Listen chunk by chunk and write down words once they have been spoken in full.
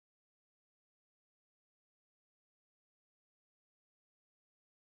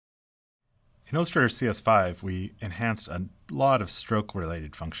In Illustrator CS5, we enhanced a lot of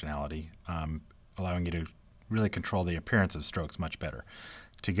stroke-related functionality, allowing you to really control the appearance of strokes much better.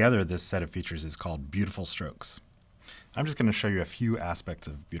 Together, this set of features is called Beautiful Strokes. I'm just going to show you a few aspects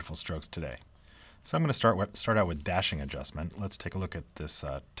of Beautiful Strokes today. So I'm going to start out with dashing adjustment. Let's take a look at this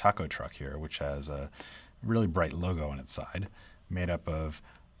taco truck here, which has a really bright logo on its side, made up of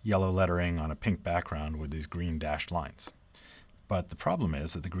yellow lettering on a pink background with these green dashed lines. But the problem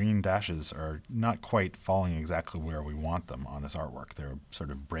is that the green dashes are not quite falling exactly where we want them on this artwork. They're sort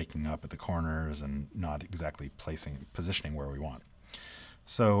of breaking up at the corners and not exactly positioning where we want.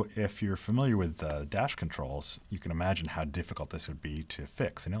 So if you're familiar with dash controls, you can imagine how difficult this would be to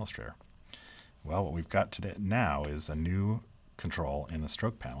fix in Illustrator. Well, what we've got today now is a new control in the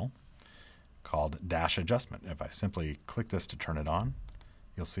stroke panel called Dash Adjustment. If I simply click this to turn it on,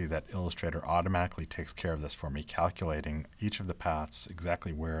 you'll see that Illustrator automatically takes care of this for me, calculating each of the paths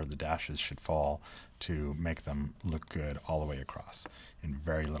exactly where the dashes should fall to make them look good all the way across in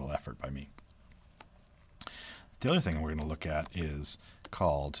very little effort by me. The other thing we're going to look at is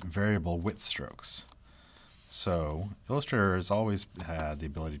called variable width strokes. So Illustrator has always had the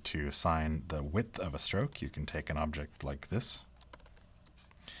ability to assign the width of a stroke. You can take an object like this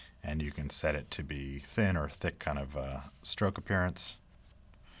and you can set it to be thin or thick kind of stroke appearance.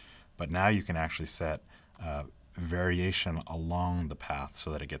 But now you can actually set variation along the path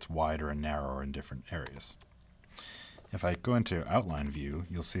so that it gets wider and narrower in different areas. If I go into outline view,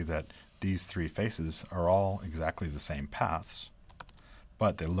 you'll see that these three faces are all exactly the same paths,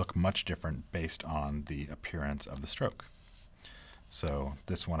 but they look much different based on the appearance of the stroke. So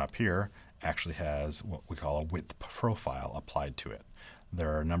this one up here actually has what we call a width profile applied to it.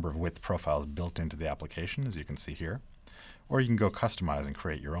 There are a number of width profiles built into the application, as you can see here. Or you can go customize and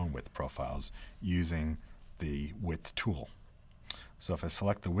create your own width profiles using the width tool. So if I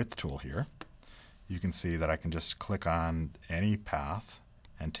select the width tool here, you can see that I can just click on any path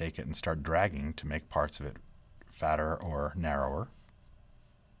and take it and start dragging to make parts of it fatter or narrower.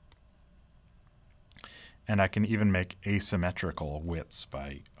 And I can even make asymmetrical widths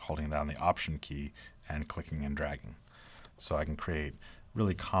by holding down the Option key and clicking and dragging. So I can create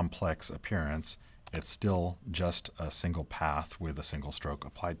really complex appearance. It's still just a single path with a single stroke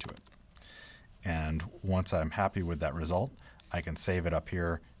applied to it. And once I'm happy with that result, I can save it up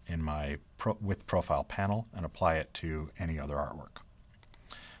here in my width profile panel and apply it to any other artwork.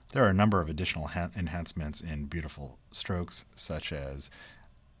 There are a number of additional enhancements in Beautiful Strokes, such as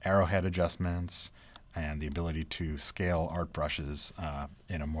arrowhead adjustments and the ability to scale art brushes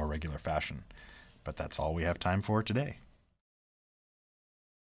in a more regular fashion. But that's all we have time for today.